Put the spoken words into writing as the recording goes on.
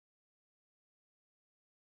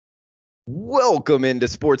Welcome into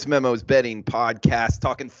Sports Memos Betting Podcast,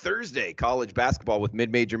 talking Thursday college basketball with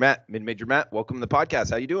Mid-Major Matt. Mid-Major Matt, welcome to the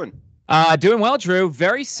podcast. How you doing? Doing well, Drew.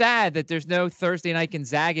 Very sad that there's no Thursday night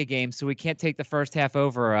Gonzaga game, so we can't take the first half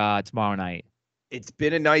over tomorrow night. It's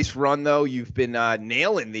been a nice run, though. You've been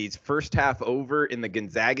nailing these first half over in the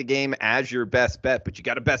Gonzaga game as your best bet, but you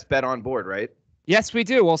got a best bet on board, right? Yes, we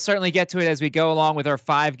do. We'll certainly get to it as we go along with our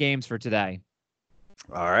 5 games for today.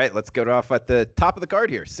 All right, let's go off at the top of the card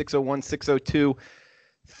here. 601, 602.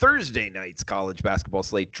 Thursday night's college basketball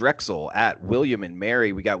slate. Drexel at William and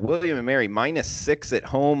Mary. We got William and Mary -6 at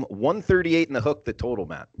home, 138 in the hook, the total,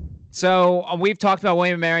 Matt. So we've talked about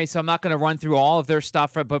William and Mary, so I'm not going to run through all of their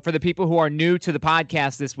stuff. But for the people who are new to the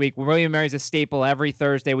podcast this week, William and Mary is a staple. Every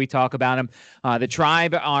Thursday we talk about them. The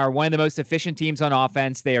Tribe are one of the most efficient teams on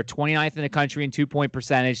offense. They are 29th in the country in two-point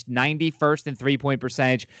percentage, 91st in three-point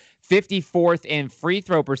percentage, 54th in free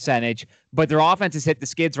throw percentage. But their offense has hit the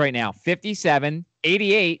skids right now. 57,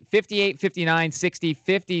 88, 58, 59, 60,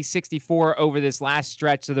 50, 64 over this last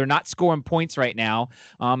stretch. So they're not scoring points right now.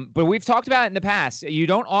 But we've talked about it in the past. You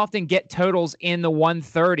don't often get totals in the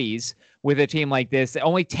 130s with a team like this.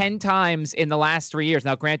 Only 10 times in the last 3 years.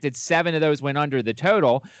 Now, granted, 7 of those went under the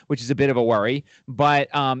total, which is a bit of a worry. But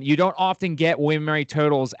you don't often get William & Mary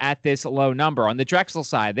totals at this low number. On the Drexel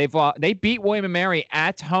side, they beat William & Mary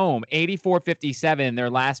at home 84-57 in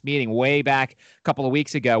their last meeting way back a couple of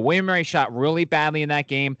weeks ago. William & Mary shot really badly in that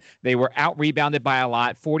game. They were out-rebounded by a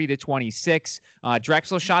lot, 40-26.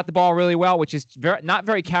 Drexel shot the ball really well, which is not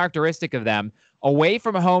very characteristic of them. Away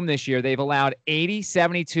from home this year, they've allowed 80,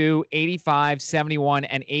 72, 85, 71,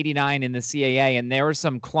 and 89 in the CAA, and there are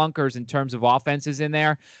some clunkers in terms of offenses in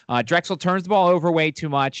there. Drexel turns the ball over way too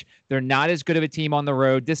much. They're not as good of a team on the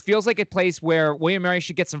road. This feels like a place where William & Mary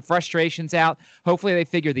should get some frustrations out. Hopefully they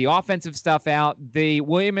figure the offensive stuff out. The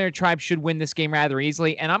William & Mary Tribe should win this game rather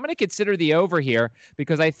easily, and I'm going to consider the over here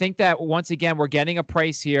because I think that, once again, we're getting a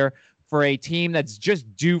price here for a team that's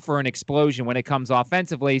just due for an explosion when it comes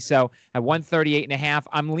offensively. So at 138.5,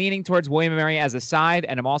 I'm leaning towards William & Mary as a side,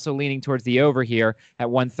 and I'm also leaning towards the over here at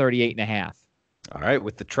 138.5. All right,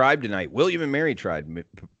 with the Tribe tonight, William and Mary Tribe,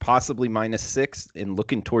 possibly -6, and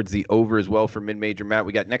looking towards the over as well for Mid-Major Matt.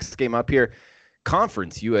 We got next game up here,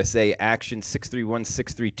 Conference USA action, 631,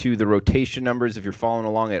 632, the rotation numbers if you're following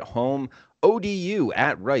along at home. ODU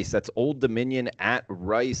at Rice. That's Old Dominion at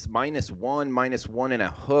Rice. -1 and a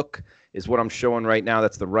hook is what I'm showing right now.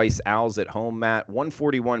 That's the Rice Owls at home, Matt.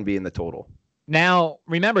 141 being the total. Now,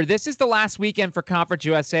 remember, this is the last weekend for Conference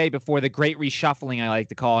USA before the great reshuffling, I like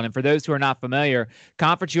to call it. And for those who are not familiar,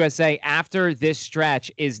 Conference USA, after this stretch,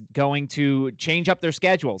 is going to change up their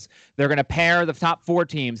schedules. They're going to pair the top 4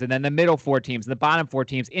 teams and then the middle 4 teams and the bottom 4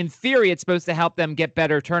 teams. In theory, it's supposed to help them get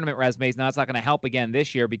better tournament resumes. Now, it's not going to help again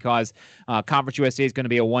this year because Conference USA is going to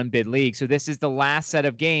be a one-bid league. So this is the last set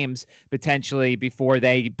of games, potentially, before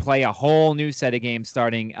they play a whole new set of games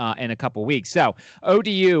starting in a couple weeks. So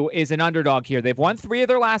ODU is an underdog here. They've won 3 of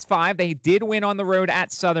their last 5. They did win on the road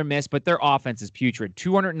at Southern Miss, but their offense is putrid.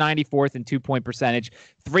 294th in two-point percentage,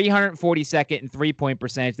 342nd in three-point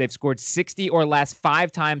percentage. They've scored 60 or less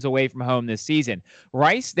 5 times away from home this season.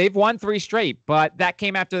 Rice, they've won 3 straight, but that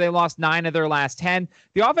came after they lost 9 of their last 10.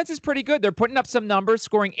 The offense is pretty good. They're putting up some numbers,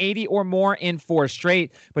 scoring 80 or more in 4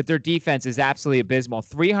 straight, but their defense is absolutely abysmal.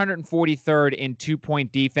 343rd in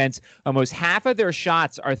two-point defense. Almost half of their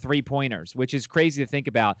shots are three-pointers, which is crazy to think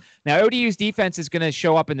about. Now, ODU's defense is going to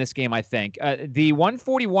show up in this game, I think. The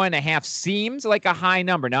 141.5 seems like a high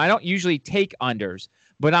number. Now, I don't usually take unders,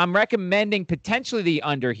 but I'm recommending potentially the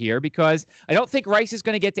under here because I don't think Rice is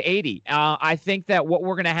going to get to 80. I think that what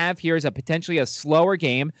we're going to have here is potentially a slower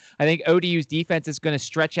game. I think ODU's defense is going to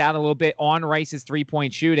stretch out a little bit on Rice's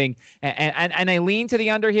three-point shooting, and I lean to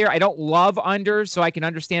the under here. I don't love unders, so I can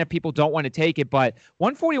understand if people don't want to take it, but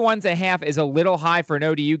 141.5 is a little high for an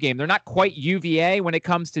ODU game. They're not quite UVA when it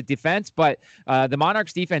comes to defense, but the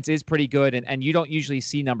Monarchs' defense is pretty good, and you don't usually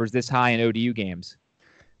see numbers this high in ODU games.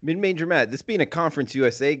 Mid-Major Matt, this being a Conference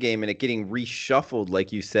USA game and it getting reshuffled,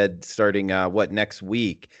 like you said, starting next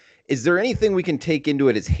week, is there anything we can take into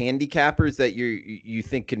it as handicappers that you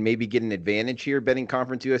think can maybe get an advantage here betting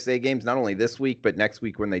Conference USA games, not only this week, but next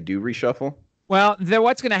week when they do reshuffle? Well,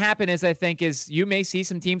 what's going to happen is you may see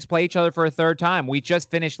some teams play each other for a third time. We just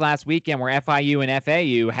finished last weekend where FIU and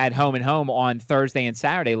FAU had home and home on Thursday and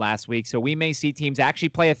Saturday last week. So we may see teams actually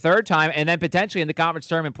play a third time and then potentially in the conference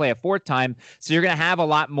tournament play a fourth time. So you're going to have a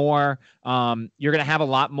lot more. You're going to have a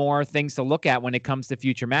lot more things to look at when it comes to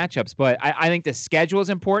future matchups. But I think the schedule is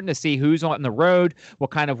important to see who's on the road,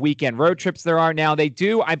 what kind of weekend road trips there are. Now, they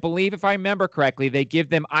do, I believe, if I remember correctly, they give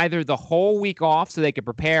them either the whole week off so they can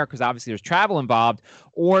prepare because obviously there's travel involved,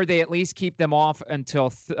 or they at least keep them off until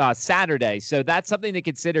Saturday. So that's something to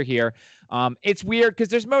consider here. It's weird because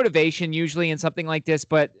there's motivation usually in something like this,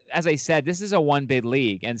 but as I said, this is a one bid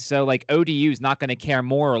league, and so like ODU is not going to care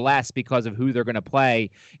more or less because of who they're going to play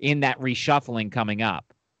in that reshuffling coming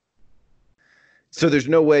up. So there's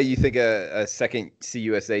no way you think a second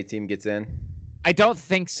CUSA team gets in? I don't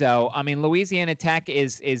think so. I mean, Louisiana Tech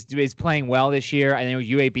is playing well this year. I know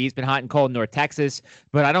UAB's been hot and cold in North Texas,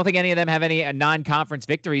 but I don't think any of them have any non-conference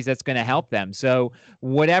victories that's going to help them. So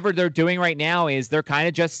whatever they're doing right now is they're kind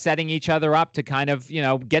of just setting each other up to kind of,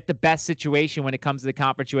 get the best situation when it comes to the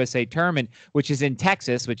Conference USA tournament, which is in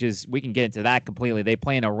Texas, we can get into that completely. They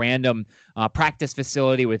play in a random practice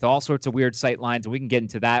facility with all sorts of weird sight lines, and we can get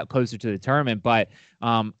into that closer to the tournament. But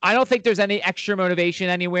I don't think there's any extra motivation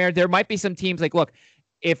anywhere. There might be some teams like, look,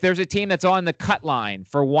 if there's a team that's on the cut line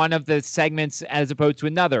for one of the segments as opposed to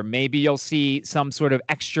another, maybe you'll see some sort of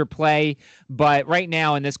extra play. But right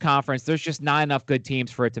now in this conference, there's just not enough good teams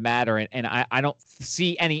for it to matter. And I don't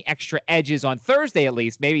see any extra edges on Thursday, at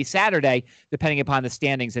least, maybe Saturday, depending upon the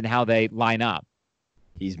standings and how they line up.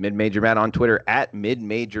 He's Mid-Major Matt on Twitter at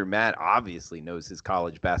Mid-Major Matt. Obviously knows his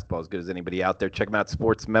college basketball as good as anybody out there. Check him out,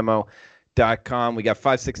 sportsmemo.com. We got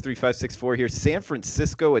 563-564 here. San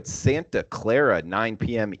Francisco at Santa Clara, 9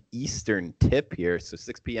 p.m. Eastern tip here. So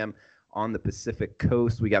 6 p.m. on the Pacific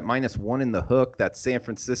Coast. We got -1 in the hook. That's San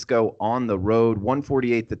Francisco on the road.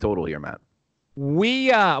 148 the total here, Matt. We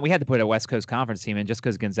had to put a West Coast Conference team in just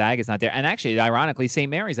because Gonzaga is not there. And actually, ironically, St.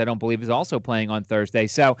 Mary's, I don't believe, is also playing on Thursday.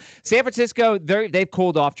 So San Francisco, they've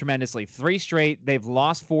cooled off tremendously. 3 straight. They've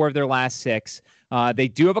lost 4 of their last 6. They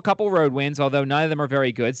do have a couple road wins, although none of them are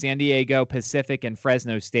very good. San Diego, Pacific, and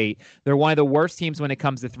Fresno State. They're one of the worst teams when it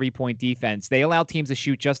comes to three-point defense. They allow teams to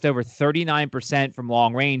shoot just over 39% from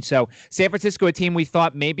long range. So San Francisco, a team we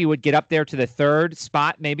thought maybe would get up there to the 3rd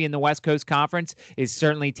spot, maybe in the West Coast Conference, is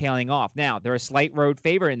certainly tailing off. Now, they're a slight road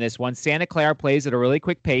favorite in this one. Santa Clara plays at a really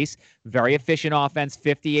quick pace. Very efficient offense,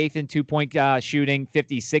 58th in 2-point shooting,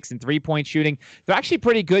 56th in 3-point shooting. They're actually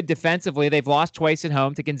pretty good defensively. They've lost twice at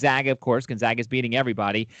home to Gonzaga, of course. Gonzaga's beating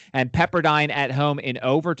everybody. And Pepperdine at home in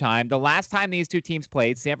overtime. The last time these two teams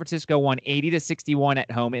played, San Francisco won 80-61 at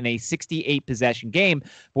home in a 68-possession game.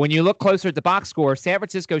 But when you look closer at the box score, San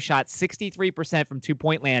Francisco shot 63% from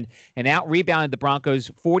 2-point land and out-rebounded the Broncos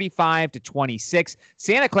 45-26.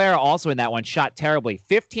 Santa Clara also in that one shot terribly.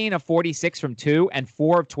 15 of 46 from 2 and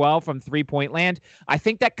 4 of 12 from 3-point land. I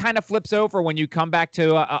think that kind of flips over when you come back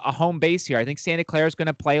to a home base here. I think Santa Clara is going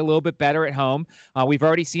to play a little bit better at home. We've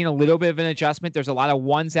already seen a little bit of an adjustment. There's a lot of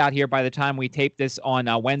ones out here by the time we tape this on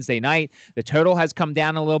Wednesday night. The total has come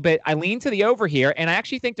down a little bit. I lean to the over here, and I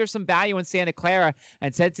actually think there's some value in Santa Clara.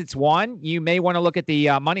 And since it's 1, you may want to look at the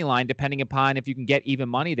money line, depending upon if you can get even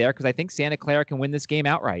money there, because I think Santa Clara can win this game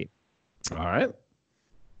outright. All right.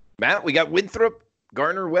 Matt, we got Winthrop,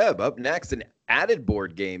 Gardner, Webb up next. An added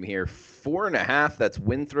board game here. 4.5. That's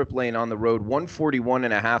Winthrop laying on the road.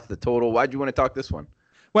 141.5 the total. Why'd you want to talk this one?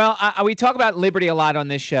 Well, we talk about Liberty a lot on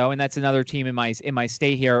this show, and that's another team in my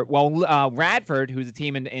state here. Well, Radford, who's a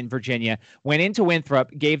team in Virginia, went into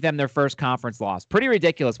Winthrop, gave them their first conference loss. Pretty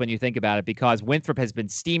ridiculous when you think about it, because Winthrop has been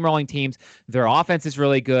steamrolling teams. Their offense is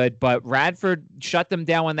really good, but Radford shut them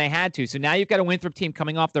down when they had to. So now you've got a Winthrop team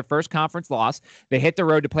coming off their first conference loss. They hit the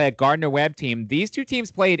road to play a Gardner Webb team. These two teams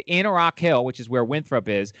played in Rock Hill, which is where Winthrop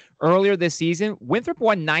is, earlier this season. Winthrop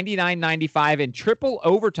won 99-95 in triple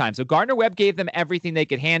overtime. So Gardner Webb gave them everything they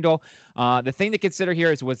could handle. The thing to consider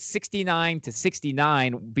here is was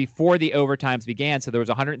 69-69 before the overtimes began, so there was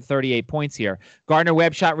 138 points here. Gardner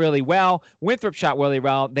Webb shot really well. Winthrop shot really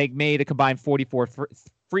well. They made a combined 44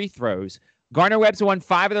 free throws. Gardner Webb's won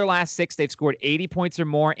 5 of their last 6. They've scored 80 points or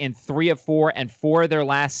more in 3 of 4 and 4 of their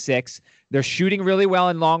last 6. They're shooting really well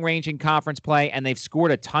in long range in conference play, and they've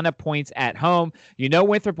scored a ton of points at home. You know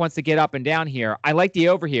Winthrop wants to get up and down here. I like the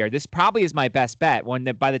over here. This probably is my best bet.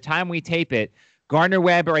 By the time we tape it, Gardner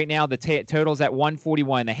Webb right now, the total's at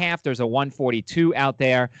 141.5. There's a 142 out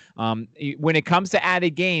there. When it comes to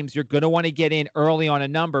added games, you're going to want to get in early on a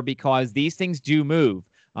number because these things do move.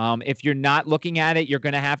 If you're not looking at it, you're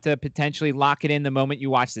going to have to potentially lock it in the moment you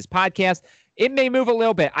watch this podcast. It may move a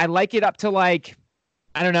little bit. I like it up to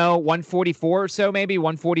 144 or so, maybe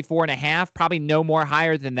 144.5, probably no more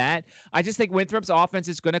higher than that. I just think Winthrop's offense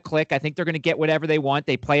is going to click. I think they're going to get whatever they want.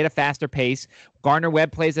 They play at a faster pace. Gardner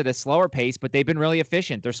Webb plays at a slower pace, but they've been really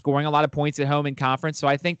efficient. They're scoring a lot of points at home in conference. So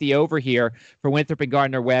I think the over here for Winthrop and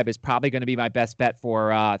Gardner Webb is probably going to be my best bet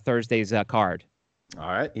for Thursday's card. All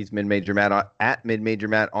right. He's Mid-Major Matt at Mid-Major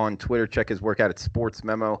Matt on Twitter. Check his work out at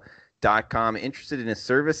sportsmemo.com. Interested in his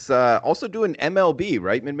service. Also doing MLB,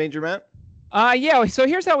 right, Mid-Major Matt? Yeah, so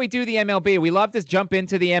here's how we do the MLB. We love to jump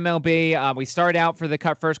into the MLB. We start out for the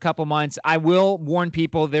first couple months. I will warn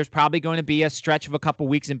people there's probably going to be a stretch of a couple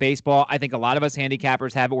weeks in baseball. I think a lot of us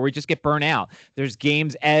handicappers have it where we just get burnt out. There's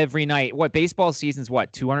games every night. What baseball season's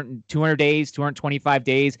what, 200 days, 225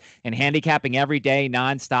 days, and handicapping every day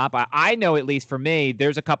nonstop. I know, at least for me,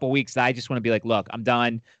 there's a couple weeks that I just want to be like, look, I'm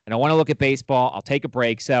done. I don't want to look at baseball. I'll take a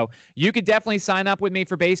break. So you could definitely sign up with me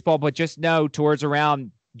for baseball, but just know towards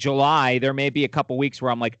around July, there may be a couple weeks where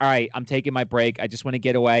I'm like, all right, I'm taking my break. I just want to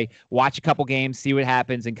get away, watch a couple games, see what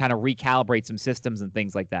happens, and kind of recalibrate some systems and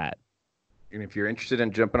things like that. And if you're interested in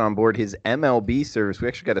jumping on board his MLB service, we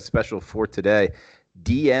actually got a special for today.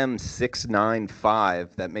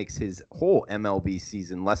 DM695. That makes his whole MLB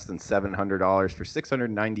season less than $700 for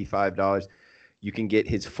 $695. You can get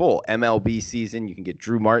his full MLB season. You can get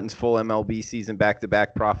Drew Martin's full MLB season,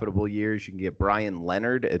 back-to-back profitable years. You can get Brian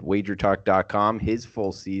Leonard at wagertalk.com, his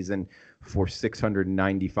full season for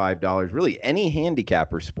 $695. Really, any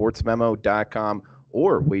handicapper, sportsmemo.com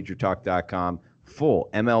or wagertalk.com, full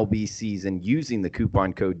MLB season using the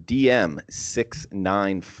coupon code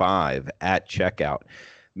DM695 at checkout.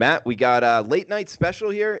 Matt, we got a late night special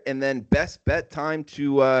here, and then best bet time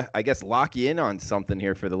to, I guess, lock you in on something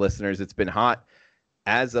here for the listeners. It's been hot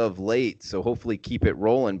as of late, so hopefully keep it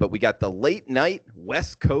rolling. But we got the late night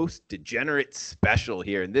West Coast degenerate special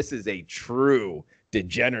here, and this is a true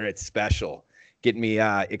degenerate special. Getting me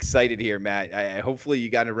excited here, Matt. Hopefully you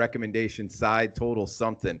got a recommendation, side total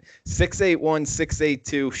something.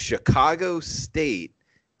 681-682 Chicago State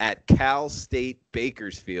at Cal State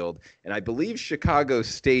Bakersfield. And I believe Chicago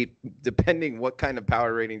State, depending what kind of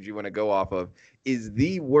power ratings you want to go off of, is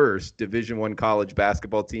the worst Division I college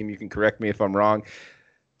basketball team. You can correct me if I'm wrong.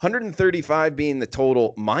 135 being the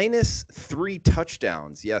total, minus 3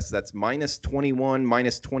 touchdowns. Yes, that's minus 21,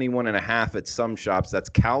 minus 21.5 at some shops. That's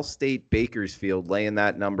Cal State Bakersfield laying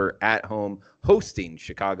that number at home, hosting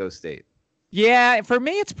Chicago State. Yeah, for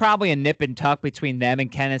me, it's probably a nip and tuck between them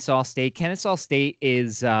and Kennesaw State. Kennesaw State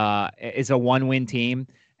is a one-win team,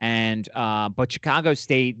 and but Chicago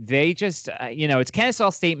State, they just it's Kennesaw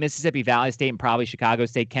State, Mississippi Valley State, and probably Chicago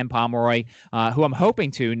State. Ken Pomeroy, who I'm hoping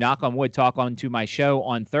to, knock on wood, talk on to my show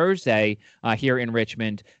on Thursday here in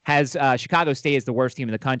Richmond, has Chicago State is the worst team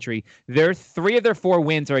in the country. 3 of their 4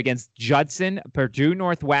 wins are against Judson, Purdue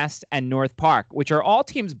Northwest, and North Park, which are all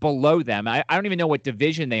teams below them. I don't even know what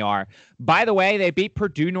division they are. By the way, they beat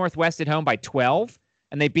Purdue Northwest at home by 12,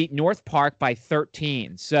 and they beat North Park by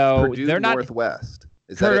 13. So Purdue they're not Northwest.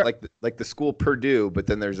 Is that it, like the school Purdue, but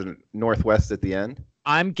then there's a Northwest at the end?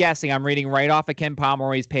 I'm guessing. I'm reading right off of Ken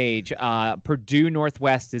Pomeroy's page. Purdue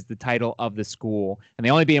Northwest is the title of the school, and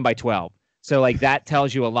they only beat them by 12. So, like, that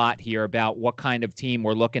tells you a lot here about what kind of team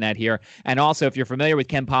we're looking at here. And also, if you're familiar with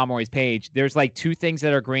Ken Pomeroy's page, there's like 2 things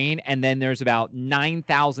that are green, and then there's about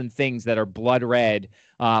 9,000 things that are blood red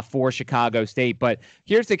for Chicago State. But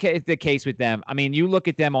here's the case with them. I mean, you look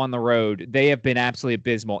at them on the road, they have been absolutely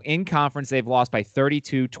abysmal. In conference, they've lost by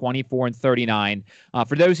 32, 24, and 39.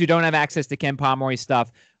 For those who don't have access to Ken Pomeroy's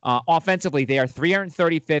stuff, offensively, they are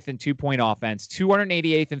 335th in 2-point offense,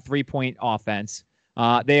 288th in 3-point offense.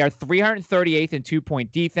 They are 338th in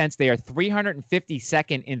 2-point defense. They are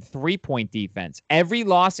 352nd in 3-point defense. Every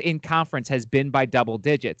loss in conference has been by double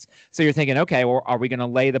digits. So you're thinking, okay, well, are we going to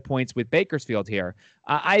lay the points with Bakersfield here?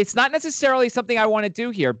 It's not necessarily something I want to do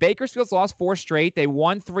here. Bakersfield's lost 4 straight. They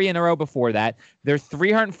won 3 in a row before that. They're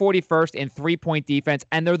 341st in 3-point defense,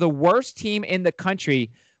 and they're the worst team in the country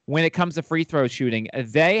when it comes to free throw shooting.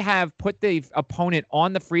 They have put the opponent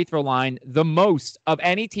on the free throw line the most of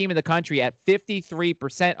any team in the country at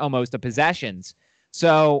 53% almost of possessions.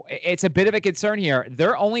 So it's a bit of a concern here.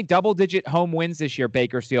 Their only double-digit home wins this year,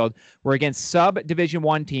 Bakersfield, were against sub-Division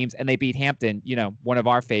I teams, and they beat Hampton, one of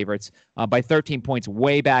our favorites, by 13 points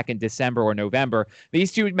way back in December or November.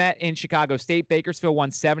 These two met in Chicago State. Bakersfield won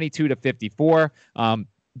 72-54.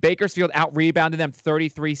 Bakersfield out-rebounded them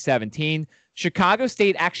 33-17. Chicago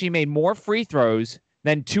State actually made more free throws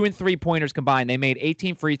than 2 and 3-pointers combined. They made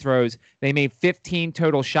 18 free throws. They made 15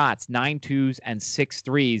 total shots, 9 twos and 6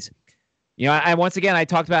 threes. Once again, I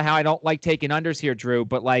talked about how I don't like taking unders here, Drew,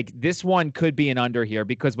 but like this one could be an under here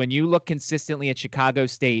because when you look consistently at Chicago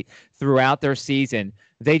State throughout their season,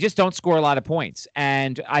 they just don't score a lot of points.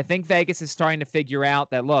 And I think Vegas is starting to figure out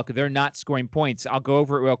that, look, they're not scoring points. I'll go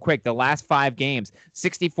over it real quick. The last 5 games,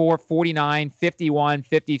 64, 49, 51,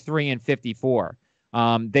 53, and 54.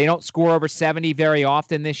 They don't score over 70 very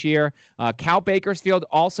often this year. Cal Bakersfield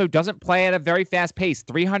also doesn't play at a very fast pace,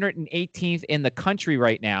 318th in the country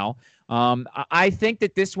right now. I think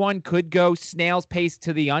that this one could go snail's pace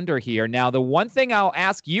to the under here. Now, the one thing I'll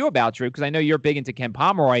ask you about, Drew, because I know you're big into Ken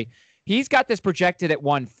Pomeroy, He's got this projected at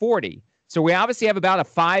 140. So we obviously have about a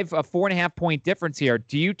 4.5 point difference here.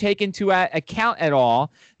 Do you take into account at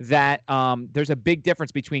all that there's a big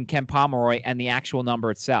difference between Ken Pomeroy and the actual number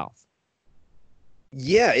itself?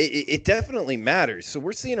 Yeah, it definitely matters. So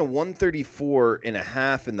we're seeing a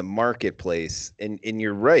 134.5 in the marketplace, and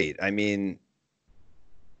you're right. I mean,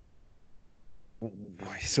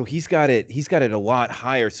 so he's got it a lot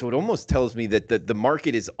higher. So it almost tells me that the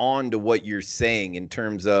market is on to what you're saying in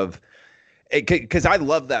terms of, because I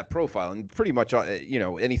love that profile, and pretty much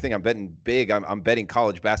anything I'm betting big, I'm betting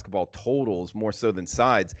college basketball totals more so than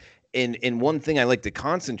sides. And one thing I like to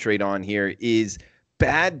concentrate on here is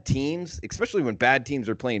bad teams, especially when bad teams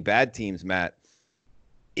are playing bad teams, Matt.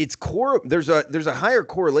 There's a higher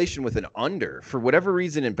correlation with an under. For whatever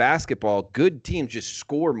reason in basketball, good teams just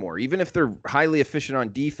score more. Even if they're highly efficient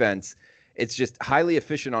on defense, it's just highly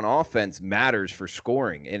efficient on offense matters for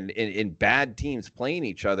scoring. And in bad teams playing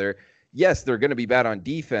each other, yes, they're going to be bad on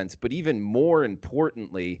defense, but even more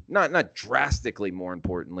importantly, not drastically more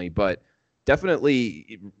importantly, but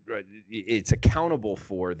definitely it's accountable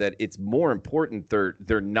for that. It's more important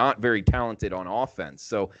they're not very talented on offense.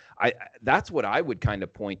 So that's what I would kind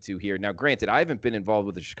of point to here. Now, granted, I haven't been involved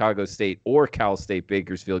with the Chicago State or Cal State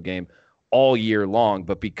Bakersfield game all year long,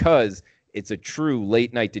 but because it's a true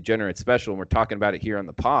late night degenerate special and we're talking about it here on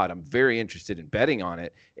the pod, I'm very interested in betting on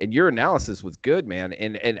it. And your analysis was good, man.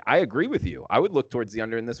 And I agree with you. I would look towards the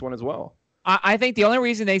under in this one as well. I think the only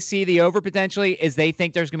reason they see the over potentially is they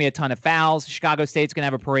think there's going to be a ton of fouls. Chicago State's going to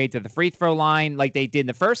have a parade to the free throw line like they did in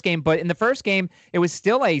the first game. But in the first game, it was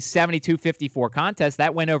still a 72-54 contest.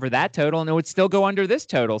 That went over that total, and it would still go under this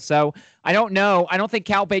total. So I don't know. I don't think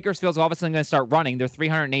Cal Bakersfield's all of a sudden going to start running. They're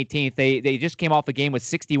 318th. They just came off a game with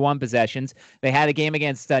 61 possessions. They had a game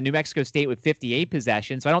against New Mexico State with 58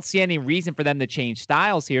 possessions. So I don't see any reason for them to change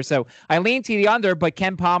styles here. So I lean to the under, but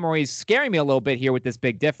Ken Pomeroy is scaring me a little bit here with this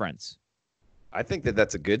big difference. I think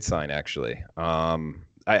that's a good sign, actually. I'm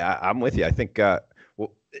with you. I think.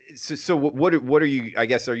 So what are you? I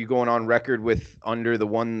guess are you going on record with under the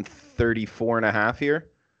 134.5 here?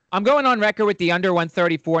 I'm going on record with the under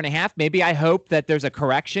 134.5. Maybe I hope that there's a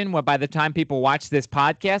correction by the time people watch this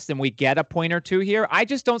podcast and we get a point or two here. I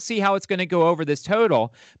just don't see how it's going to go over this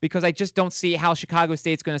total because I just don't see how Chicago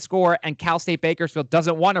State's going to score, and Cal State Bakersfield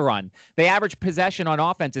doesn't want to run. The average possession on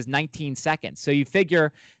offense is 19 seconds. So you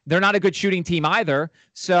figure they're not a good shooting team either.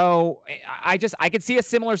 So I could see a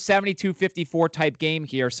similar 72-54 type game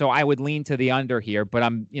here. So I would lean to the under here, but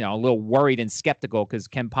I'm a little worried and skeptical because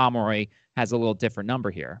Ken Pomeroy has a little different number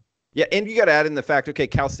here. Yeah, and you got to add in the fact, okay,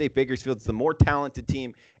 Cal State Bakersfield's the more talented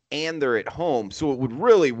team, and they're at home. So it would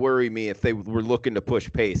really worry me if they were looking to push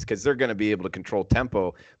pace because they're going to be able to control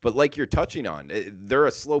tempo. But like you're touching on, they're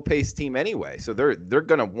a slow-paced team anyway, so they're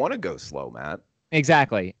going to want to go slow, Matt.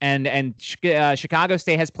 Exactly. And Chicago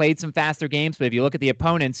State has played some faster games, but if you look at the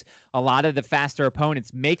opponents, a lot of the faster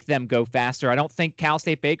opponents make them go faster. I don't think Cal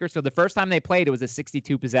State Bakersfield, the first time they played, it was a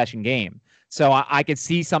 62-possession game. So I could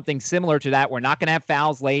see something similar to that. We're not going to have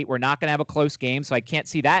fouls late. We're not going to have a close game, so I can't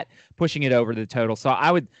see that pushing it over the total. So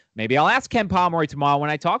I'll ask Ken Pomeroy tomorrow when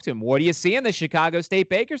I talk to him, what do you see in the Chicago State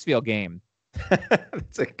Bakersfield game?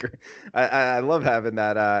 I love having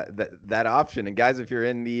that option. And guys, if you're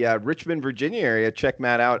in the Richmond, Virginia area, check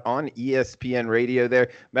Matt out on ESPN Radio there.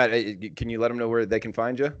 Matt, can you let them know where they can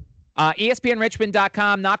find you?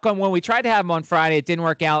 ESPNRichmond.com. Knock on wood. We tried to have him on Friday. It didn't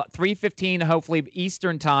work out. 3:15, hopefully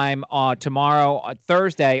Eastern time tomorrow,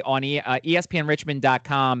 Thursday, on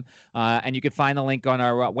ESPNRichmond.com. And you can find the link on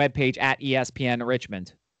our webpage at ESPN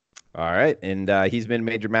Richmond. All right. And he's been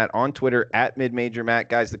Major Matt on Twitter at MidMajor Matt.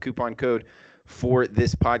 Guys, the coupon code for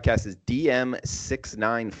this podcast is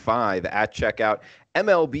DM695 at checkout.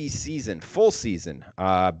 MLB season, full season,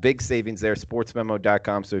 big savings there,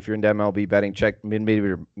 sportsmemo.com. So if you're into MLB betting, check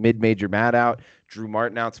Mid-Major Matt out, Drew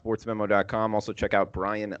Martin out, sportsmemo.com. Also check out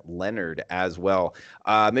Brian Leonard as well.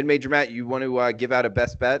 Mid-Major Matt, you want to give out a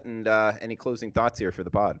best bet and any closing thoughts here for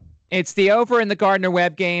the pod? It's the over in the Gardner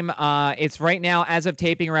Webb game. It's right now, as of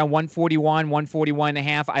taping, around 141,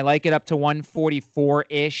 141.5. I like it up to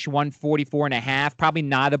 144-ish, 144.5. Probably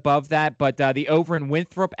not above that, but the over in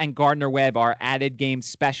Winthrop and Gardner Webb are added game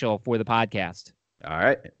special for the podcast. All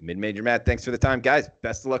right. Mid-Major Matt, thanks for the time. Guys,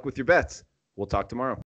 best of luck with your bets. We'll talk tomorrow.